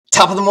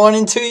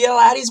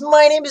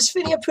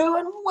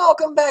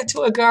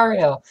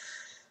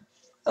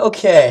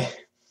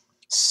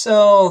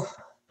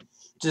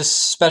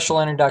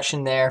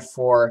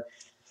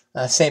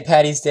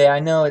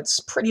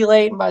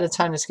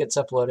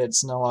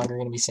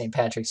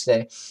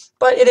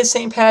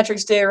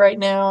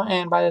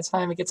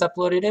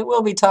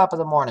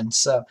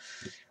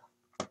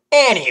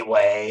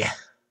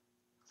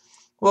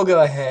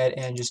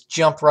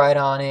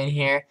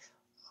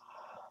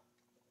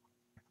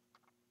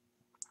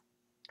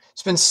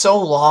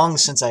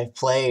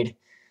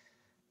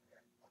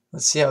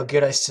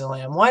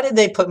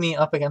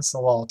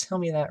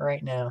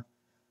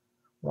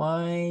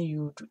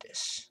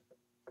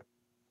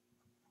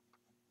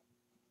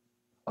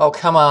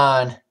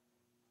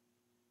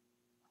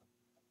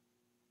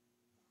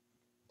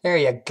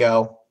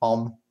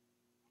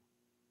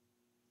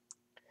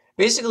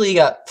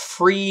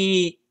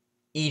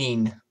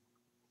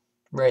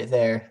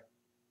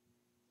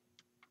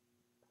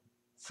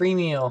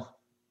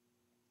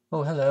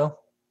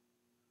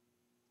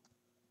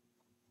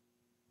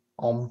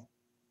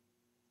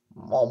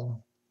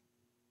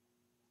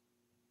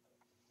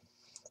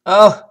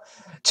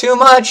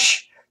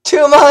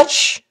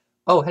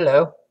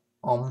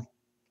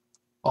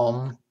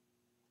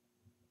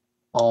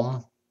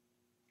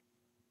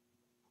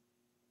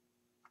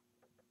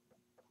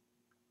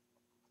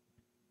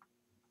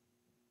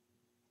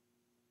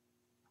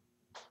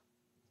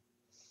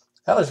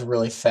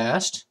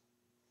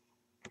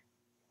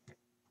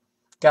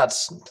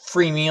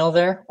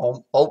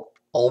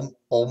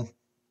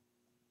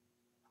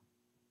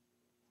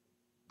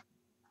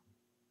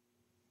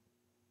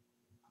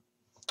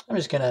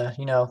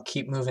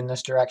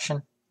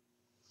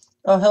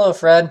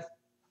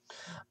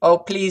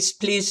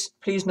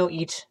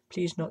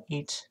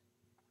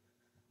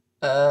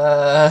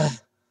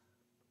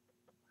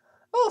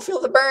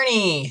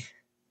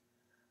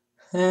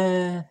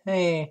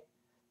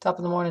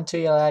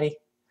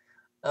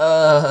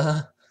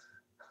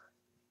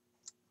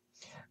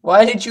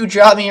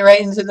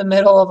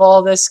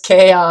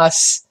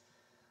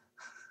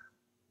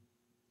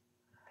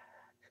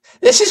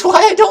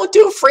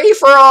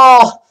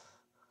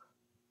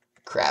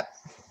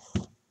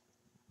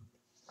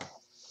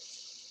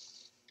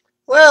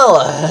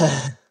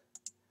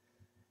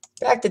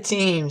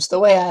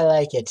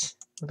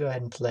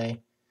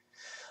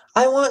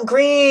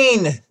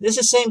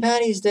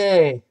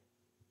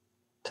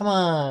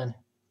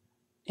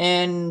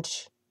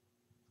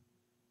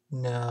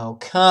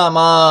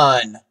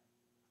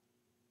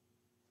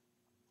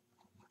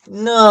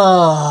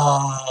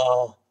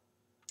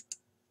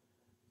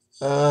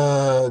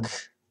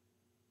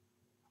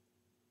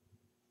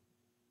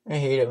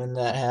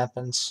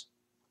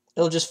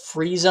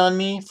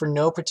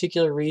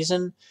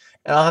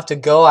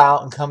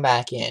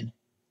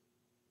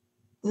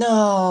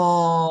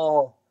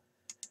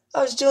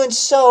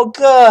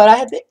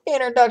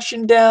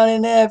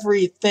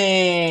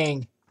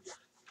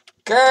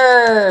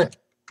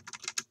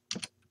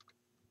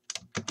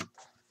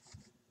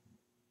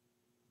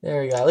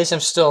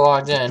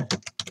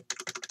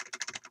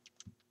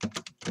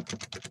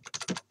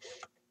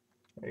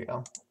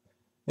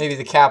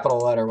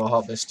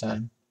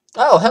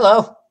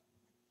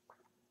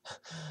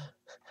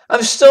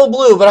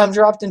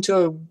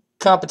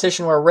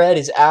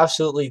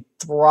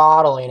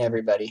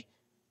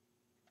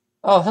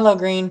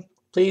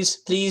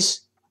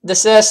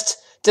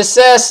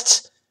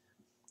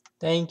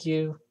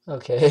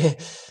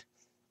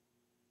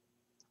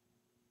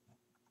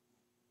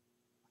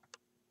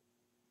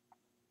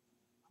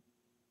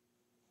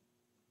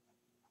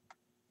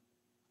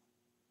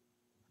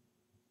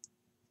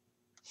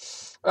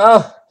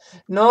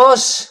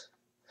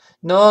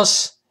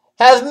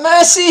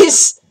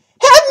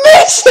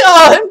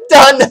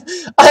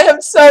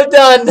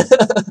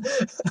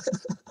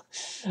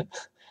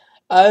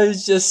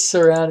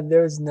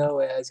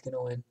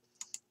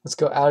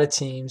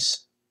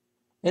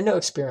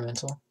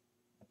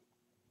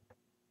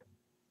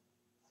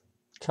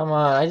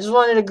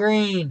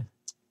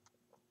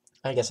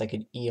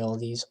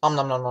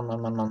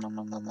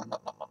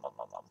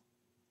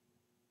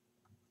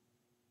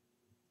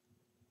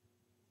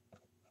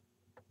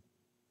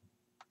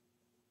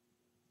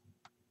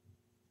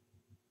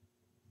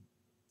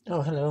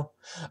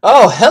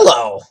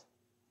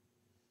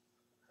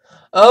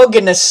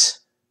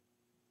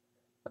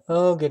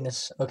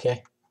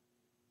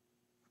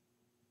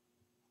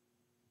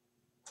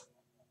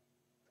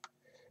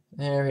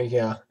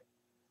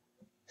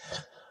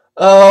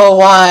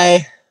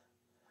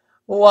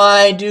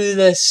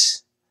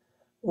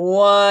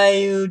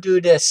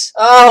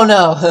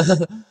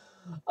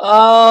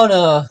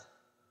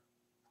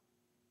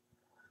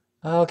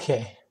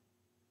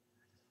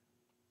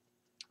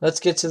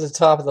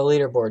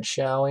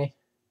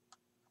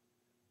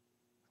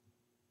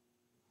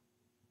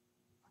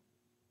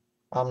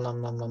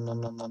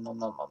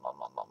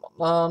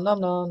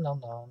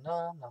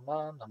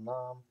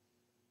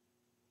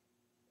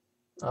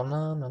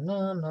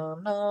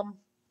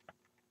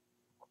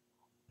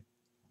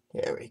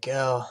There we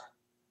go.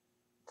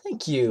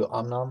 Thank you,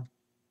 Om Nom.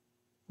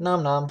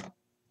 Nom Nom.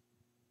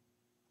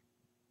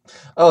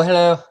 Oh,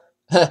 hello.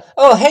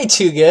 Oh, hey,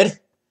 Too Good.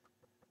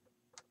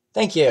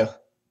 Thank you.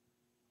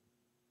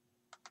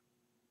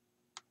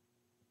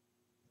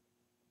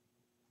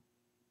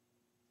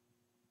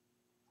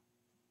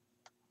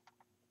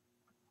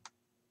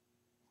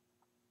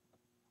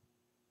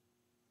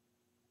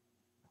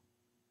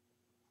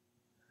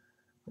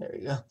 There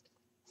we go.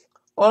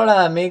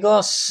 Hola,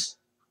 amigos.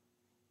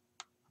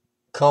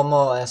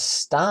 ¿Cómo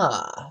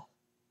está?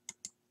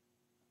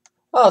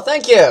 Oh,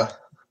 thank you.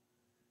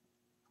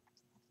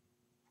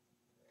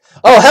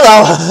 Oh,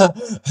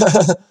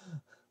 hello.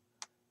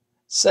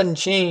 Sudden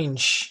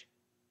change.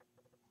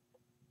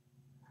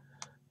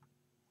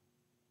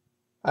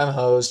 I'm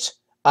hosed.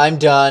 I'm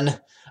done.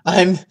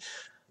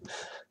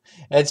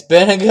 It's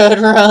been a good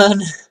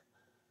run.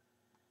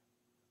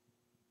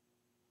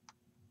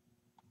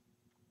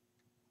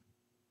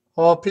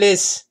 Oh,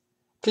 please.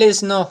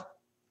 Please, no.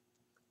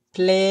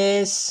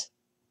 Please.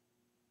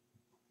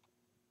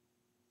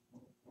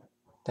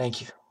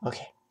 Thank you.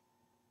 Okay.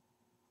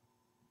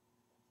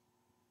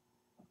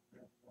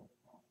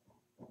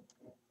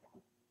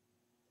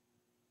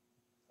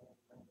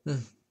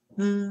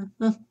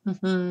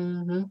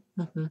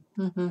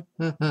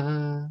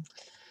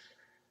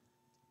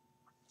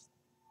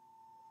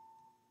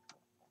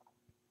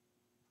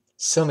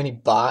 So many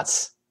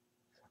bots.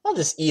 I'll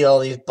just eat all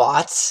these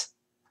bots.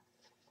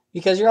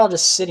 Because you're all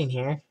just sitting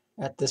here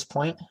at this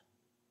point.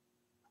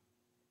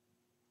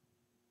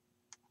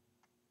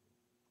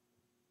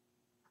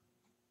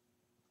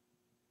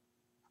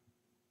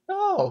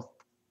 Oh.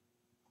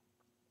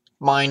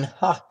 Mine.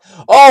 Ha.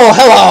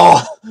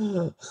 Oh,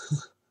 hello!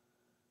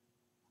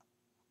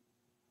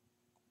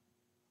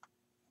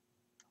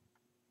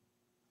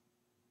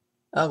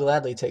 I'll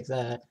gladly take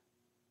that.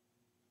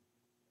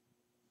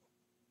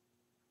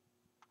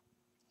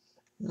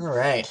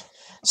 Alright.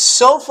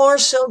 So far,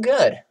 so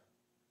good.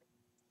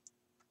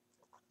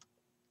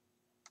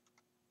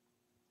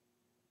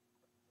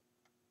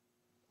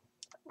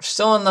 We're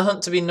still on the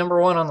hunt to be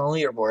number 1 on the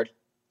leaderboard.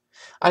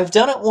 I've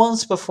done it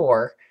once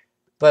before,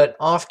 but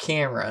off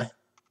camera.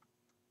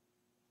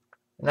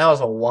 And that was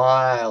a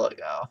while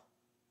ago.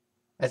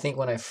 I think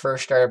when I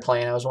first started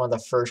playing, I was one of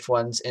the first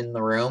ones in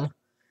the room.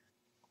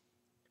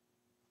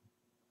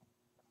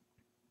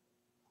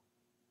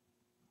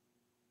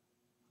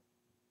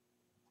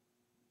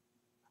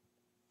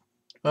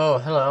 Oh,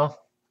 hello.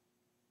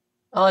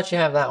 I'll let you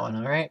have that one,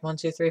 alright? 1,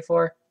 2, 3,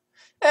 4.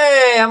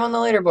 Hey, I'm on the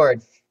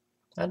leaderboard.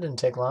 That didn't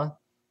take long.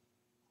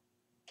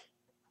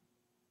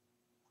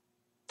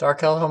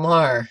 Dark El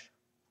Homar.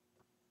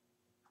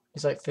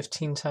 He's like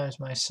 15 times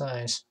my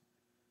size.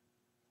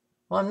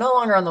 Well, I'm no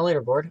longer on the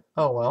leaderboard.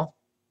 Oh, well.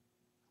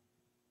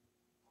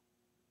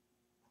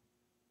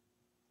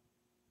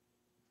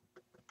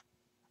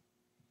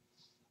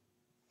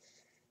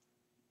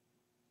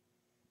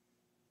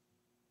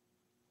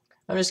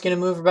 I'm just going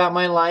to move about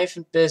my life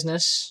and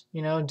business,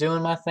 you know,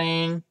 doing my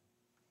thing.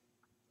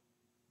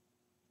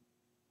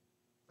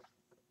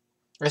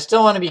 I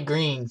still want to be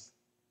green.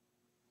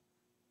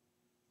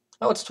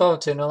 Oh, it's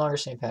 12:02, no longer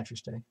St.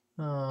 Patrick's Day.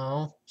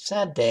 Oh,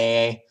 sad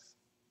day.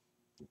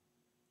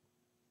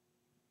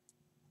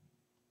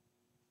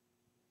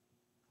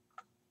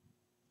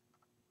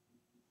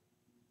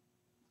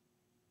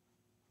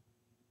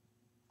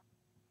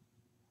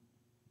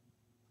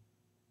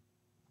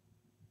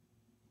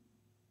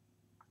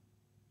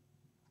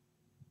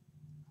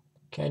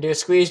 Can I do a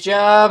squeeze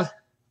job?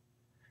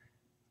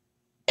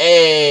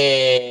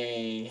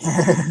 Hey!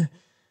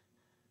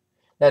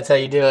 That's how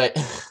you do it.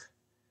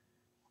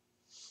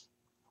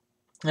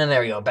 And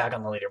there we go, back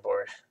on the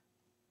leaderboard.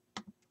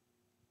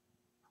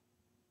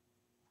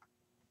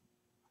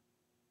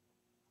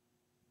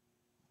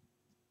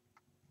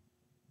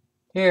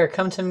 Here,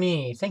 come to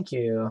me. Thank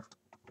you.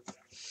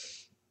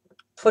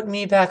 Put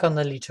me back on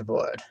the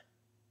leaderboard.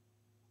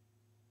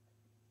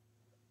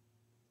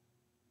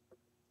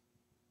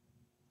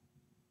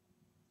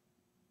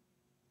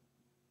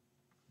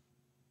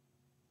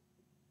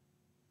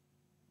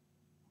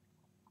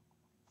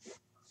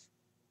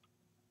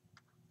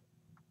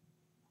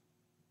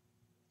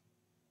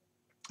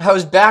 I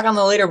was back on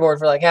the leaderboard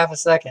for like half a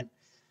second.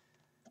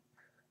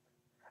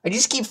 I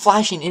just keep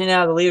flashing in and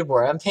out of the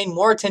leaderboard. I'm paying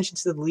more attention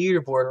to the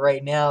leaderboard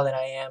right now than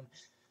I am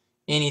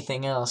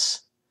anything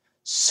else.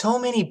 So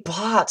many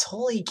bots.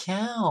 Holy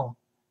cow.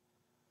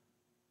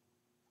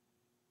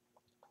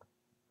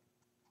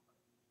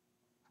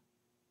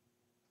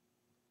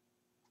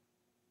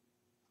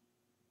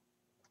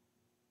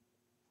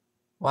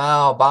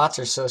 Wow, bots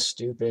are so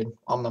stupid.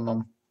 Om nom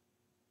nom.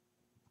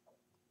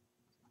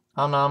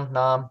 Om nom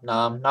nom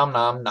nom nom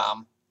nom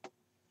nom.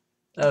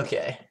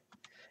 Okay.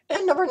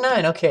 And number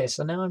 9. Okay,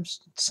 so now I'm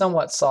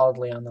somewhat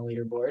solidly on the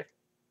leaderboard.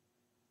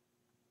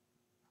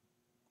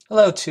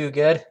 Hello, Too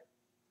Good.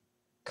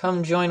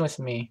 Come join with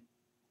me.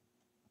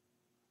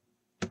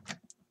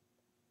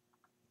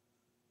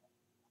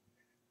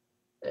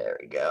 There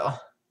we go.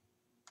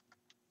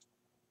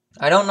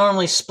 I don't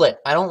normally split.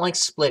 I don't like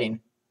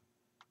splitting.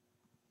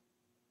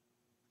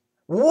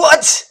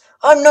 What?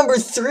 I'm number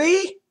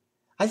 3?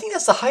 I think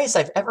that's the highest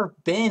I've ever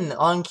been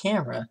on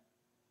camera.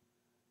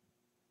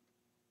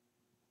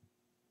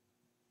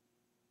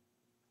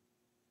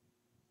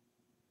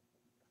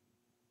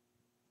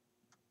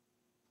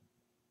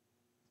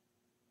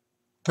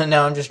 And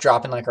now I'm just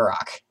dropping like a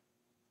rock.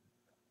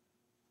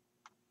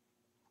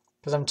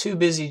 Because I'm too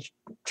busy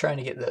trying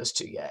to get those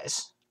 2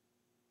 guys.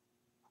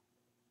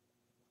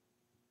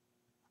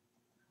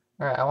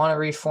 Alright, I want to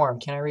reform.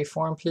 Can I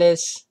reform,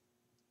 please?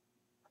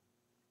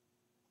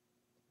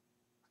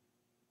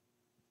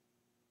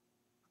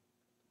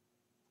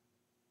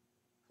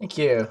 Thank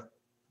you.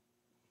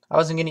 I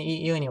wasn't going to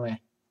eat you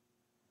anyway.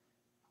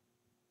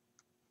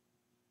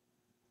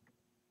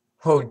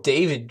 Oh,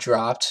 David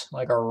dropped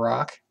like a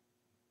rock.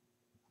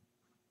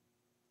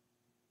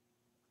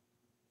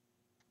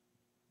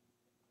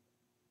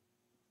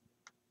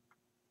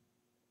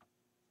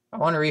 I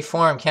want to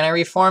reform. Can I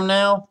reform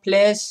now,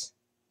 please?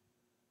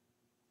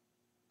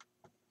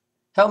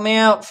 Help me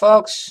out,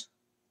 folks.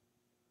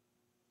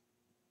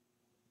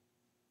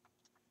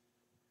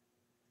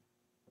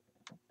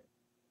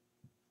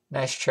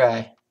 Nice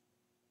try.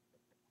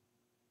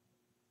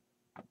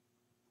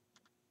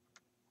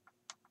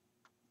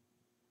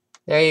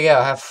 There you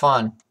go. Have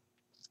fun.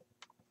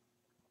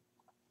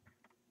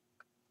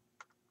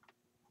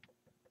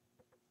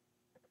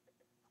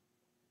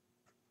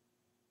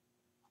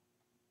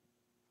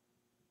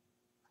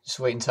 Just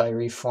wait until I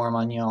reform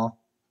on y'all.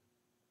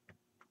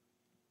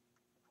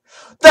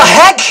 The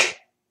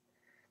heck?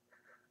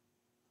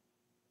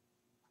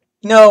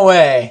 No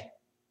way.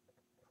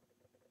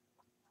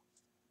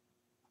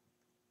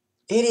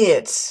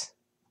 Idiots.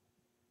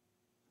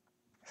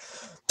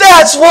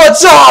 That's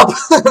what's up!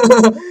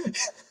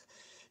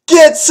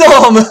 Get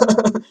some! Number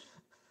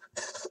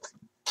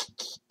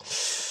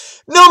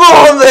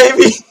 1,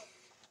 baby!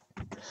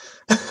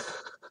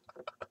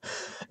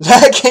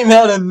 That came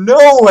out of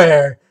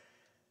nowhere.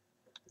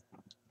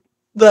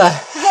 The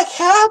heck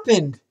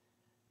happened?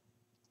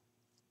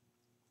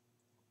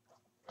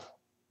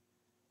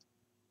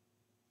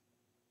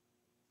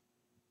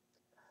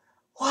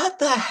 What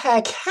the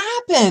heck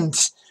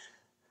happened?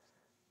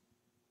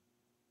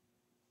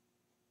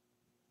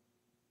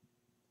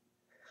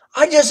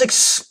 I just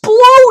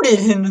exploded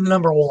into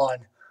number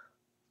 1.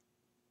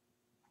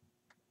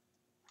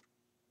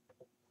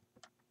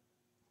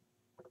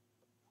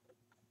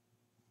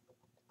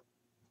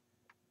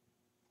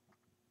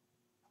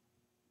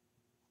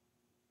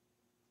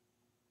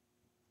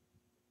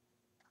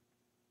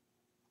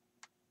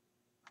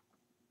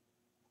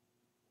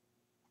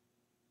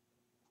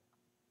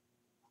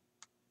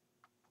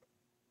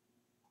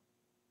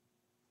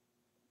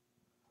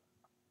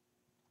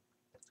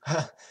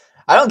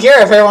 I don't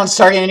care if everyone's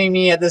targeting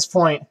me at this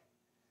point.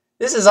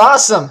 This is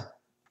awesome.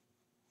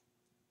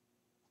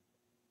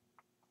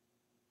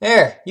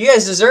 There, you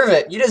guys deserve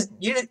it.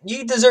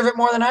 You deserve it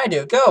more than I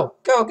do. Go,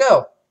 go,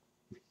 go.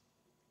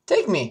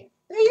 Take me.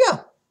 There you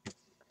go.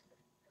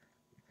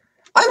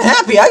 I'm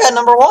happy. I got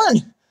number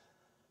 1.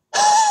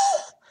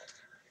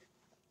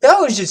 That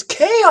was just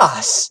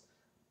chaos.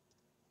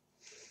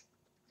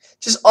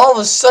 Just all of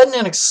a sudden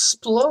an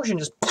explosion.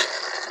 Just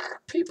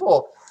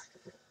people.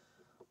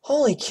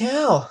 Holy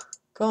cow.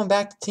 Going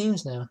back to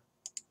teams now.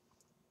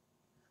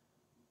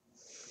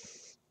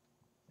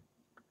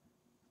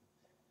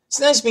 It's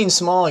nice being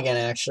small again,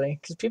 actually,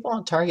 because people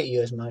don't target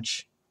you as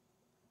much.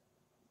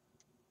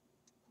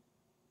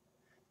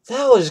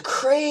 That was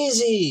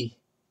crazy.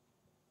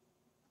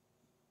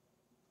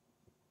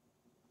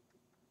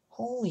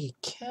 Holy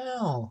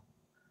cow.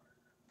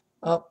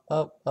 Oh,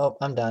 oh, oh,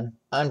 I'm done.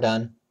 I'm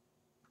done.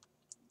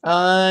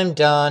 I'm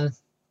done.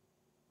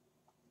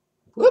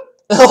 Whoop.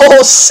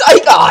 Oh,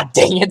 psych! Aw,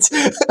 dang it.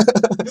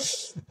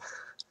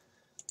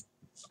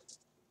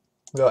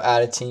 We'll go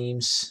out of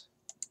teams.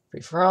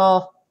 Free for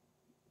all.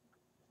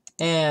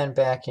 And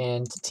back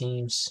into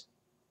teams.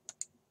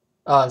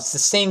 Oh, it's the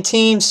same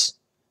teams.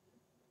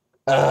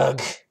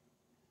 Ugh.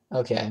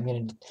 Okay, I'm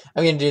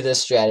gonna do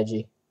this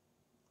strategy.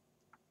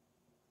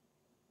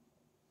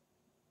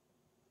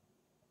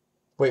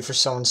 Wait for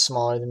someone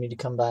smaller than me to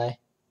come by.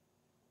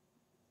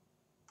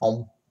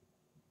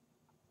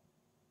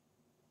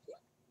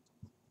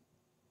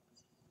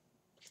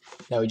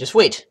 Now we just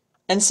wait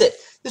and sit.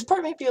 This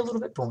part might be a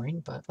little bit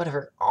boring, but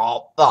whatever.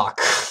 Oh, crap.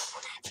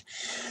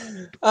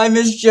 I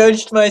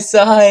misjudged my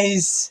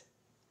size.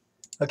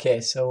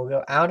 Okay, so we'll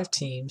go out of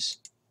teams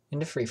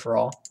into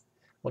free-for-all.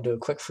 We'll do a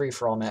quick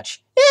free-for-all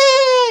match.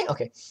 Yay!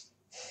 Okay.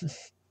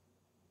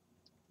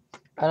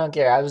 I don't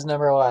care. I was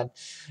number 1.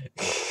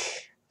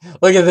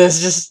 Look at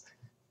this. Just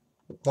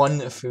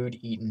 1 food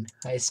eaten.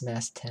 Highest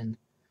mass 10.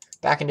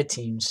 Back into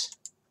teams.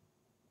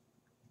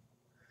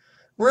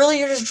 Really?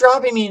 You're just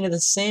dropping me into the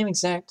same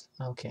exact...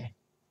 Okay.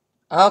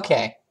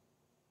 Okay.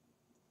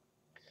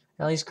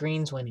 At least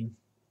green's winning.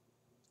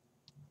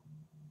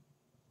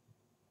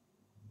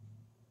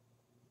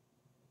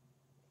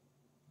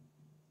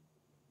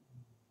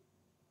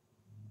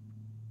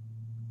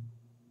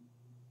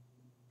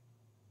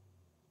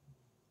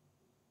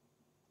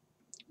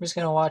 just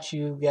gonna watch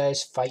you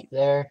guys fight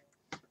there.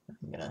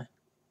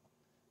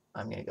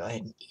 I'm gonna go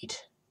ahead and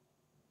eat.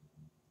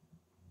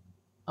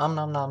 Nom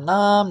nom nom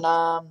nom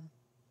nom.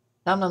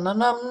 Nom nom nom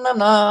nom nom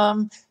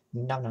nom.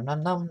 Nom nom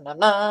nom nom nom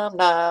nom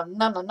nom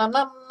nom nom nom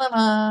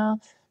nom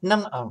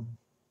nom nom.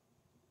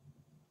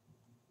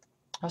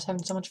 I was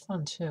having so much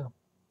fun too.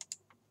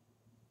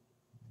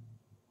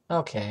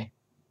 Okay,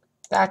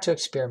 back to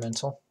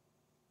experimental.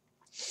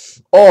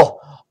 Oh,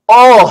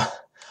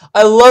 oh!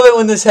 I love it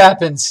when this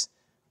happens.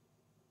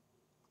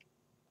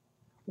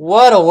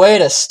 What a way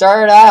to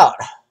start out.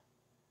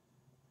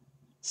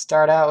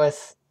 Start out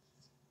with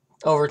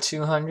over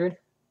 200.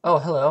 Oh,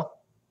 hello.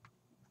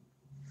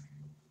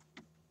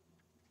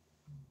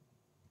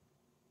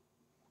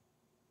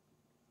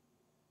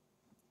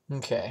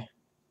 Okay.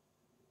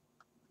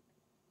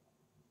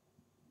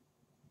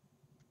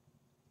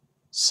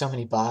 So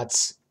many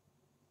bots.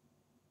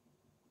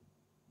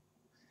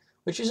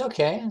 Which is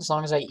okay, as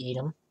long as I eat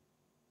them.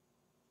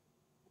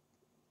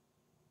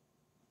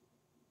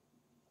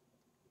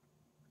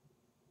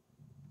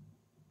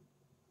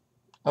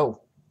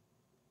 Oh.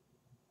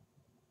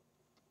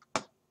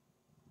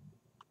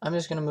 I'm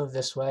just gonna move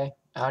this way,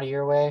 out of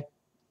your way,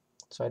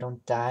 so I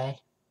don't die.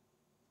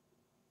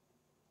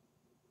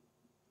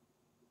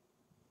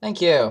 Thank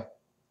you.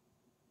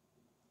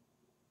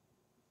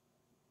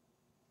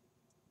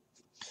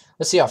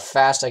 Let's see how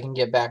fast I can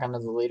get back onto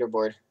the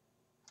leaderboard.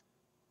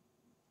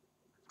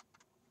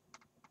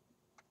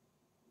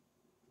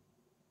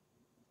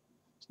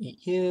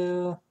 Eat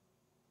you.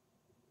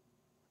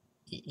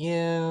 Eat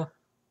you.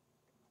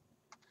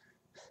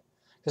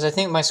 Because I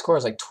think my score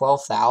is like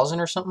 12,000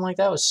 or something like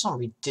that. It was something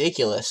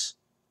ridiculous.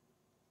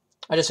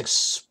 I just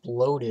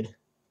exploded.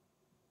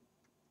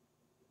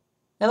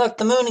 Hey, look,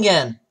 the moon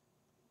again.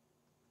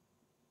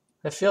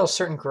 I feel a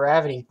certain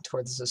gravity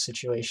towards this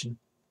situation.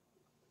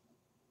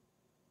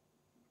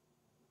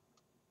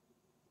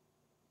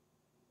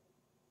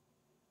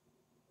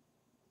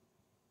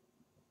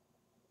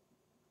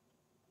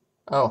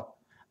 Oh.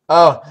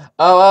 Oh.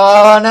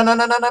 Oh, no, no,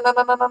 no, no, no, no,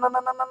 no, no, no, no,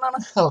 no, no, no,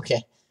 no.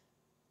 Okay.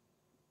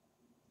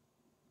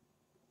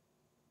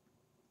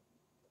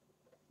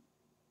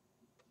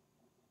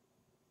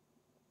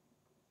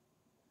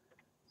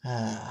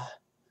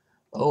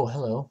 Oh,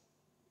 hello.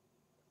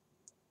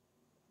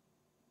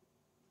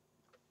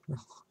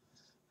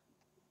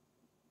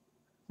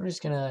 I'm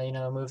just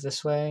gonna, move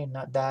this way and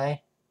not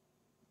die.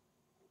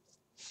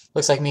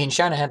 Looks like me and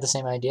Shauna had the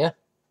same idea.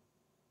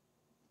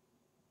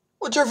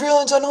 What's your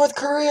feelings on North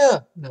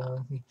Korea?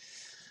 No.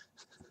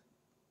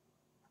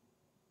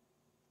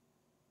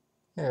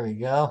 There we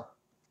go.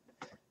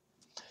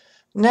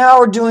 Now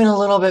we're doing a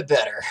little bit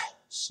better.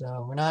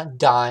 So we're not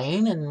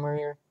dying, and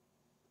we're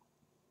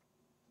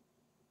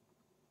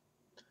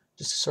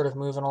just sort of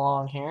moving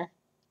along here.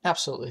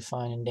 Absolutely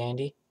fine and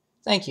dandy.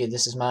 Thank you,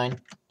 this is mine.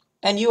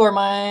 And you are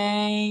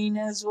mine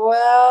as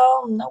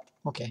well? Nope.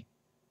 Okay.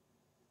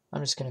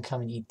 I'm just going to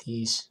come and eat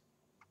these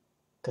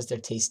because they're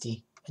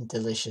tasty and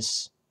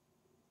delicious.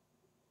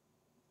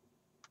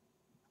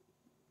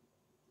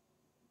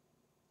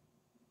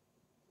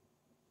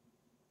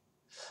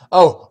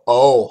 Oh,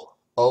 oh,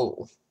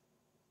 oh.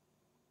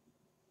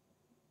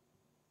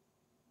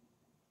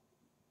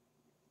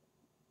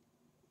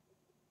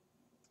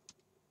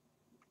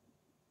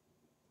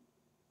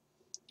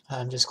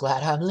 I'm just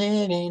glad I'm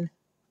living.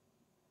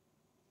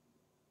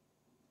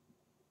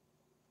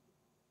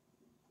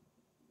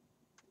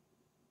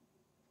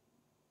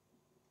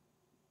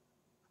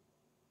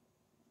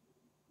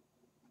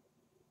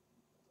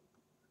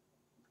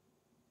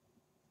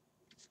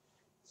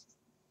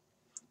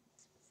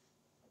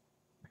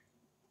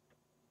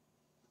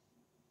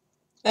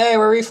 Hey,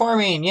 we're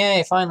reforming.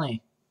 Yay,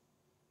 finally.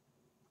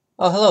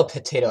 Oh, hello,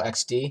 Potato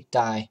XD.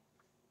 Die.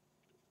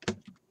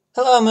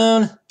 Hello,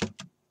 Moon.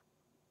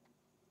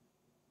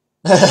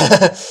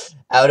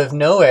 Out of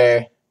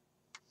nowhere.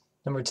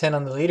 Number 10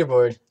 on the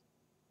leaderboard.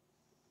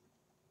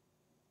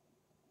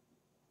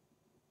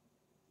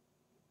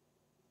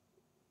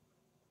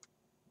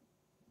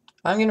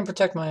 I'm going to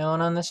protect my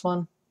own on this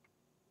one.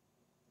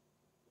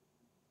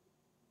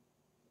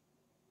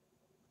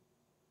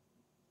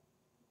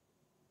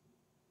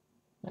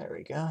 There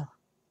we go.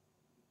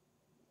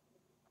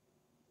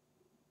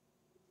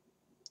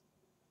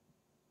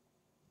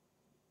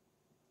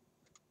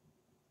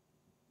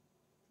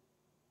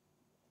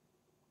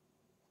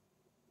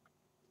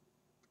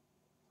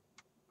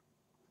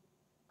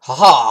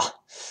 Haha!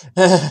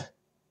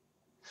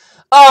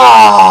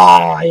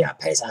 Oh, you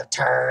piece of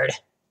turd.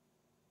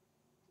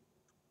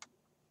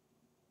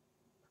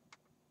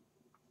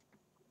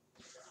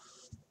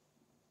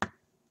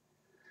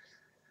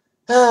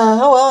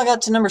 Oh well, I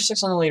got to number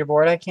 6 on the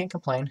leaderboard. I can't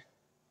complain.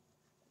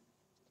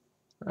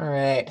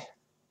 Alright.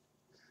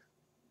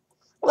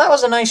 Well, that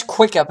was a nice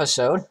quick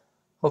episode.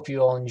 Hope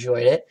you all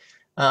enjoyed it.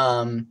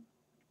 I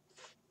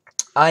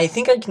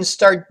think I can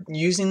start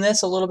using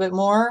this a little bit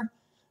more,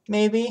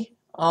 maybe,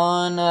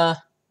 on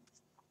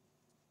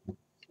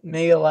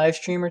maybe a live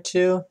stream or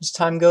two as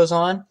time goes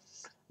on.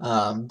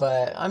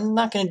 But I'm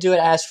not going to do it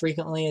as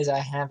frequently as I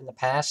have in the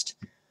past.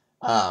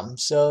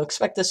 So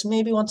expect this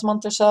maybe once a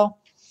month or so.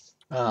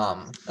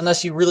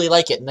 Unless you really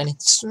like it, and then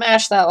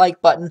smash that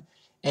like button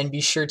and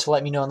be sure to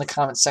let me know in the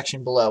comments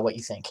section below what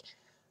you think.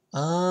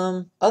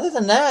 Other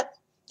than that,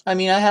 I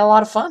mean, I had a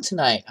lot of fun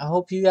tonight. I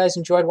hope you guys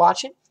enjoyed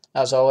watching.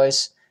 As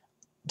always,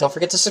 don't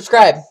forget to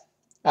subscribe.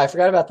 I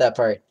forgot about that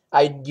part.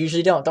 I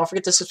usually don't. Don't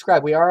forget to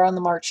subscribe. We are on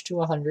the march to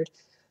 100,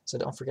 so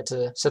don't forget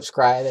to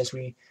subscribe as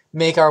we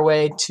make our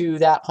way to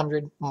that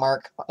 100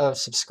 mark of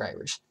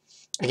subscribers.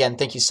 Again,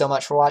 thank you so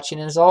much for watching,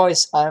 and as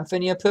always, I'm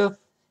Phinia Poo,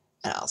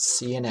 and I'll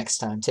see you next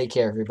time. Take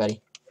care,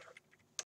 everybody.